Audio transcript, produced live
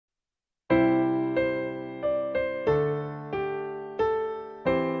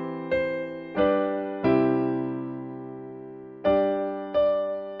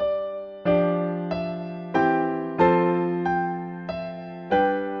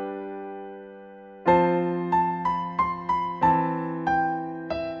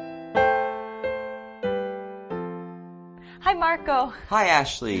Marco. Hi,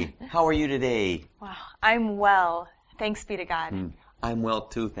 Ashley. How are you today? Wow, I'm well. Thanks be to God. I'm well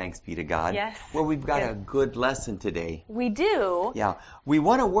too, thanks be to God. Yes. Well, we've got Good. a good lesson today. We do? Yeah. We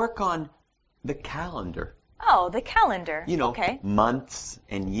want to work on the calendar. Oh, the calendar. You know, okay. months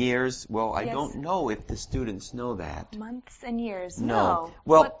and years. Well, I Yes. don't know if the students know that. Months and years. No. No.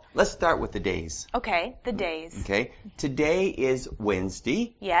 Well, let's start with the days. Okay, the days. Okay. Today is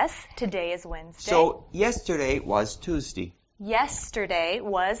Wednesday. Yes, today is Wednesday. So yesterday was Tuesday. Yesterday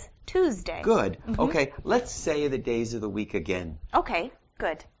was Tuesday. Good. Okay. Let's say the days of the week again. Okay,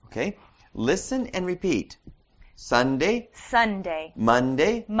 good. Okay. Listen and repeat. Sunday, Sunday,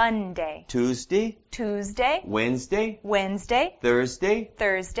 Monday, Monday, Tuesday, Tuesday, Wednesday, Wednesday, Thursday,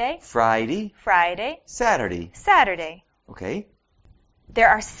 Thursday, Friday, Friday, Saturday. Saturday. Okay? There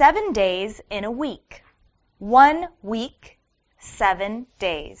are 7 days in a week. 1 week, 7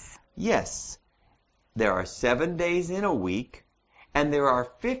 days. Yes. There are 7 days in a week, and there are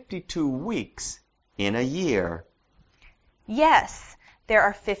 52 weeks in a year. Yes, there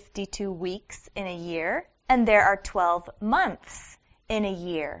are 52 weeks in a year, and there are 12 months in a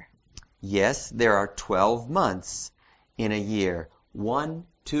year. Yes, there are 12 months in a year. 1,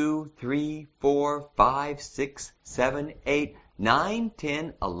 2, 3, 4, 5, 6, 7, 8, 9,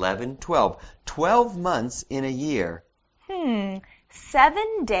 10, 11, 12. 12 months in a year.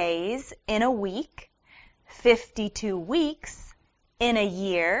 7 days in a week, 52 weeks in a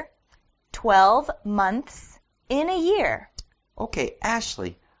year, 12 months in a year. Okay,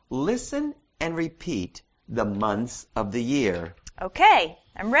 Ashley, listen and repeat the months of the year. Okay,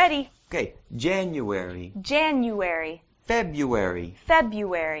 I'm ready. Okay, January, January, February,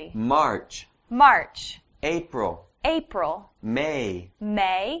 February, March, March, April, April, May,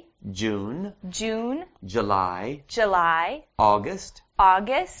 May, June, June, July, July, August,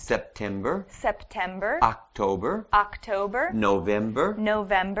 August, September, September, October, October, November,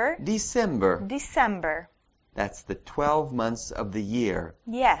 November, December. December. That's the 12 months of the year.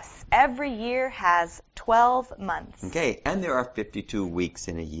 Yes, every year has 12 months. Okay, and there are 52 weeks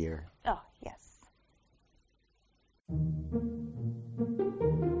in a year. Oh, yes.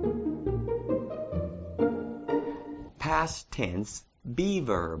 Past tense, be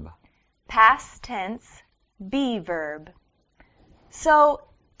verb. Past tense, be verb. So,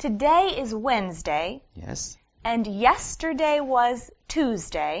 today is Wednesday, Yes. and yesterday was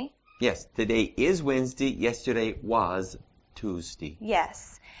Tuesday. Yes, today is Wednesday. Yesterday was Tuesday.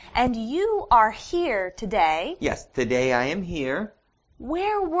 Yes. And you are here today. Yes, today I am here.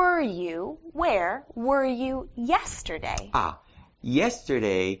 Where were you? Where were you yesterday?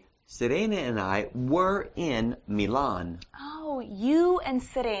 Yesterday, Serena and I were in Milan. Oh, you and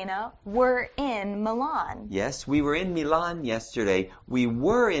Serena were in Milan. Yes, we were in Milan yesterday. We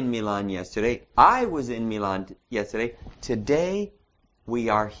were in Milan yesterday. I was in Milan yesterday. Today, we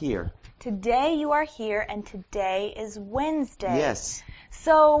are here. Today you are here, and today is Wednesday. Yes.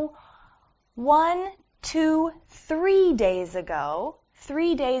 So, 1, 2, 3 days ago.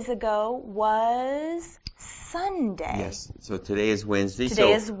 3 days ago was Sunday. Yes. So today is Wednesday.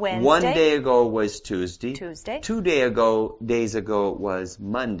 Today is Wednesday. 1 day ago was Tuesday. Tuesday. 2 days ago was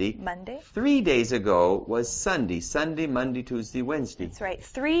Monday. Monday. 3 days ago was Sunday. Sunday, Monday, Tuesday, Wednesday. That's right.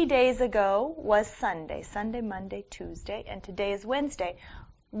 3 days ago was Sunday. Sunday, Monday, Tuesday, and today is Wednesday.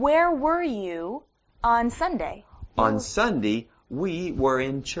 Where were you on Sunday? On Sunday, we were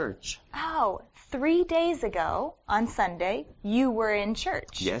in church. Oh, 3 days ago on Sunday, you were in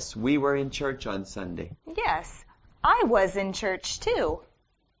church. Yes, we were in church on Sunday. Yes, I was in church too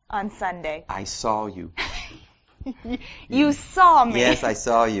on Sunday. I saw you. You saw me. Yes, I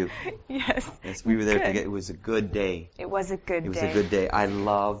saw you. Yes. Yes, we were there Good. together. It was a good day. It was a good day. It was a good day. I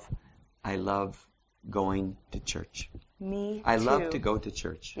love going to church. Me I too. love to go to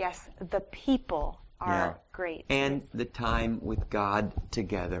church. Yes, the people are great. And the time with God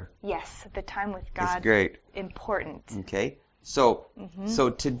together. Yes, the time with God. It's great. Important. Okay? So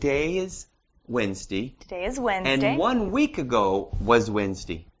today is Wednesday. Today is Wednesday. And 1 week ago was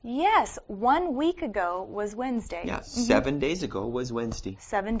Wednesday. Yes, 1 week ago was Wednesday. Yeah, 7 days ago was Wednesday.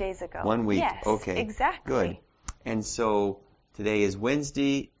 7 days ago. 1 week. Yes, Okay. exactly. Good. And so today is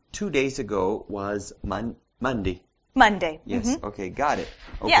Wednesday. 2 days ago was Monday. Monday. Yes. Okay, got it.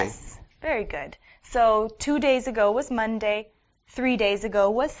 Okay. Yes, very good. So 2 days ago was Monday. 3 days ago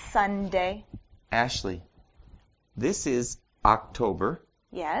was Sunday. Ashley, this is October.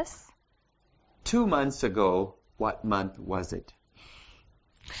 Yes. 2 months ago, what month was it?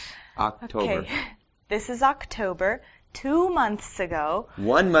 October. Okay. This is October. 2 months ago.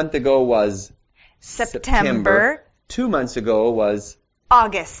 1 month ago was September. 2 months ago was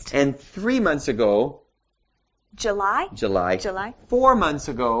August. And 3 months ago July? July. July. 4 months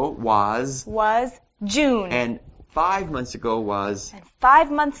ago was June. and 5 months ago was And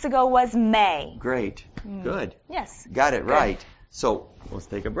 5 months ago was May. great. Good. Yes. Got it Good. right. So let's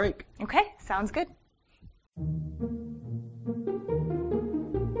take a break. Okay, sounds good.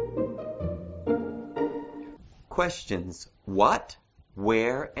 Questions. What,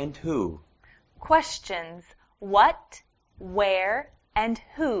 where, and who? Questions. What, where, and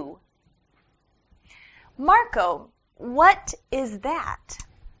who? Marco, what is that?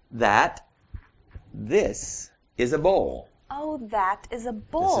 This is a bowl. Oh, that is a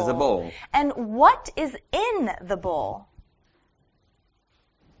bowl. This is a bowl. And what is in the bowl?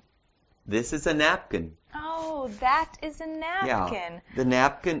 This is a napkin. Oh, that is a napkin. Yeah, the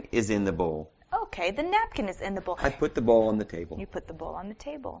napkin is in the bowl. Okay, the napkin is in the bowl. I put the bowl on the table. You put the bowl on the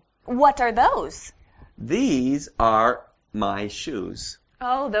table. What are those? These are my shoes.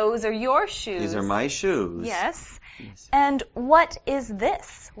 Oh, those are your shoes. These are my shoes. Yes. Yes. And what is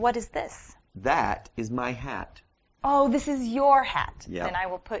this? What is this? That is my hat. Oh, this is your hat. Yep. Then I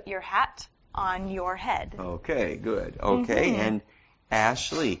will put your hat on your head. Okay, good. Okay, and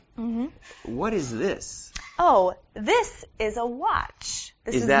Ashley, what is this? Oh, this is a watch.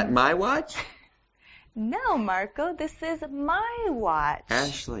 Is that my watch? No, Marco, this is my watch.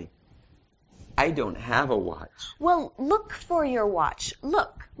 Ashley, I don't have a watch. Well, look for your watch.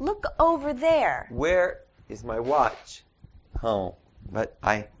 Look over there. Where is my watch? Oh, but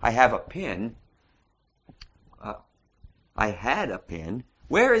I have a pin. I had a pin.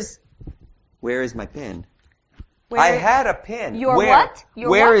 Where is my pin? I had a pin. Your Where, what?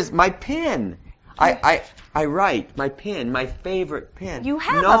 Where is my pin? I write my pin, my favorite pen. You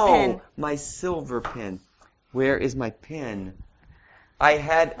have a pen. No, my silver pen. Where is my pen? I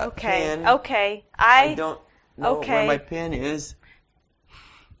had a pen. Okay. I don't know Okay. where my pen is.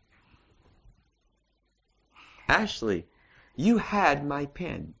 Ashley, you had my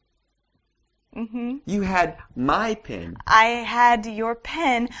pen. You had my pen. I had your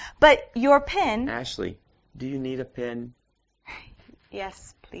pen, but your pen. Ashley, do you need a pen?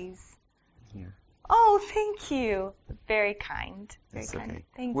 Yes, please. Here. Oh, thank you. Very kind. Very That's kind. okay.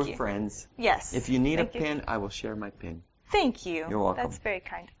 Thank We're you. friends. Yes. If you need Thank a you. pen, I will share my pen. Thank you. You're welcome. That's very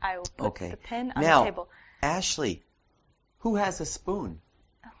kind. I will put Okay. the pen on Now, the table. Ashley, who has a spoon?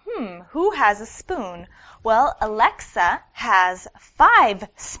 Who has a spoon? Well, Alexa has 5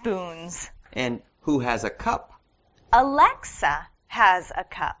 spoons. And who has a cup? Alexa has a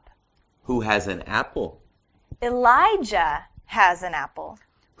cup. Who has an apple? Elijah has an apple.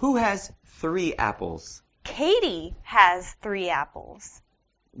 Who has 3 apples? Katie has 3 apples.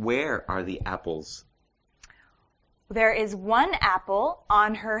 Where are the apples? There is 1 apple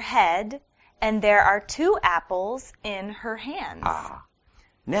on her head, and there are 2 apples in her hands. Ah.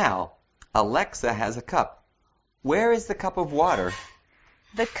 Now, Alexa has a cup. Where is the cup of water?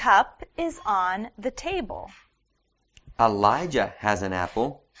 The cup is on the table. Elijah has an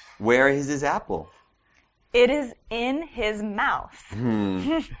apple. Where is his apple? It is in his mouth.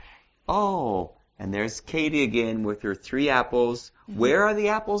 Oh, and there's Katie again with her 3 apples. Where are the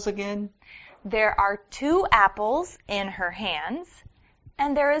apples again? There are 2 apples in her hands,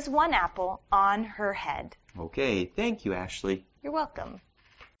 and there is 1 apple on her head. Okay, thank you, Ashley. You're welcome.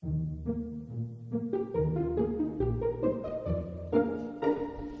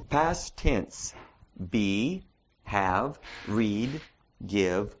 Past tense. Be, have, read,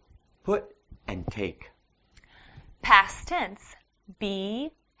 give, put, and take. Past tense.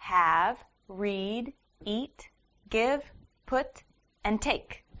 Be, have, read, eat, give, put, and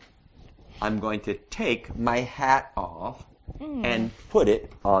take. I'm going to take my hat off and put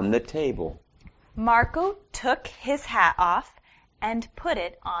it on the table. Marco took his hat off and put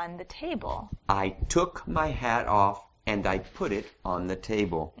it on the table. I took my hat off and I put it on the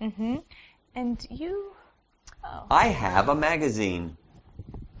table. And you? Oh. I have a magazine.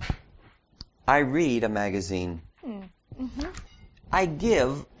 I read a magazine. I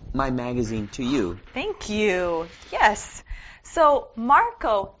give my magazine to you. Thank you. Yes. So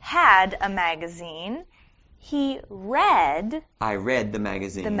Marco had a magazine. He read I read the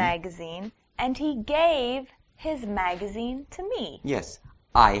magazine. and he gave his magazine to me. Yes,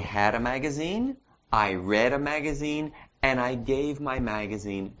 I had a magazine, I read a magazine, and I gave my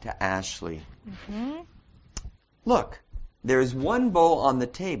magazine to Ashley. Look, there's 1 bowl on the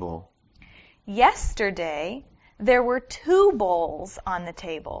table. Yesterday, there were 2 bowls on the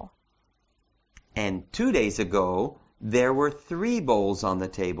table. And 2 days ago, there were 3 bowls on the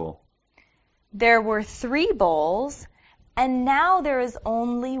table. There were 3 bowls, and now there is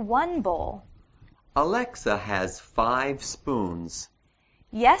only 1 bowl. Alexa has 5 spoons.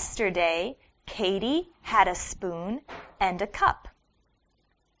 Yesterday, Katie had a spoon and a cup.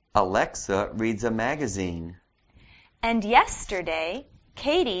 Alexa reads a magazine. And yesterday,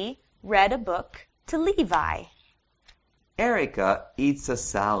 Katie read a book to Levi. Erica eats a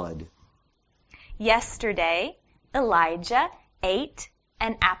salad. Yesterday, Elijah ate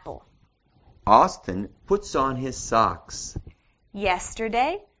an apple. Austin puts on his socks.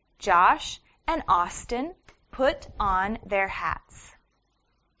 Yesterday, Josh and Austin put on their hats.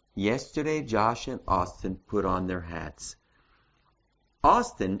 Yesterday, Josh and Austin put on their hats.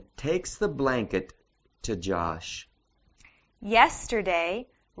 Austin takes the blanket to Josh. Yesterday,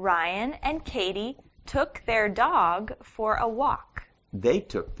 Ryan and Katie took their dog for a walk. They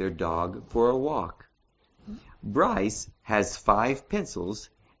took their dog for a walk. Bryce has 5 pencils,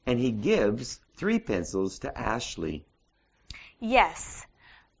 and he gives 3 pencils to Ashley. Yes,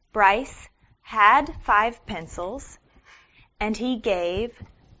 Bryce had 5 pencils, and he gave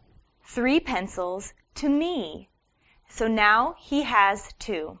 3 pencils to me. So now he has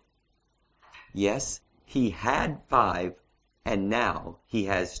 2. Yes, he had 5, and now he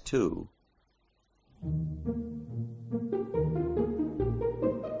has 2.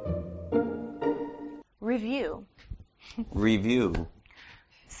 Review. Review.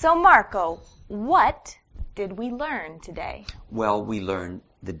 So Marco, what did we learn today? Well, we learned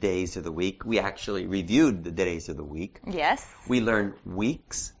the days of the week. We actually reviewed the days of the week. Yes. We learned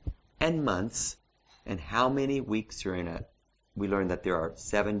weeks and months and how many weeks are in a... We learned that there are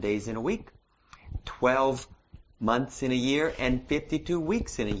 7 days in a week, 12 months in a year, and 52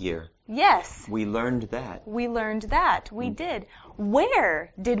 weeks in a year. Yes. We learned that. We learned that. We did.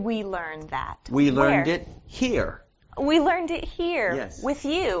 Where did we learn that? We learned Where? it here. We learned it here. Yes. With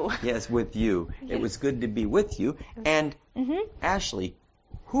you. Yes, with you. It was good to be with you. And Ashley,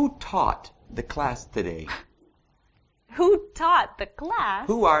 who taught the class today? Who taught the class?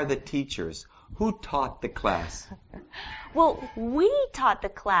 Who are the teachers? Who taught the class? Well, we taught the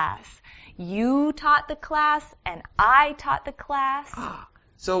class. You taught the class, and I taught the class.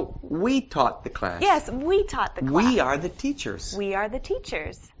 So we taught the class. Yes, we taught the class. We are the teachers. We are the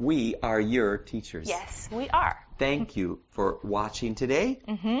teachers. We are your teachers. Yes, we are. Thank you for watching today.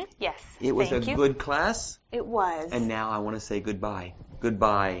 Yes. It was Thank a you. good class. It was. And now I want to say goodbye.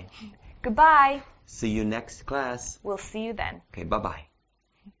 Goodbye. Goodbye. See you next class. We'll see you then. Okay, bye-bye.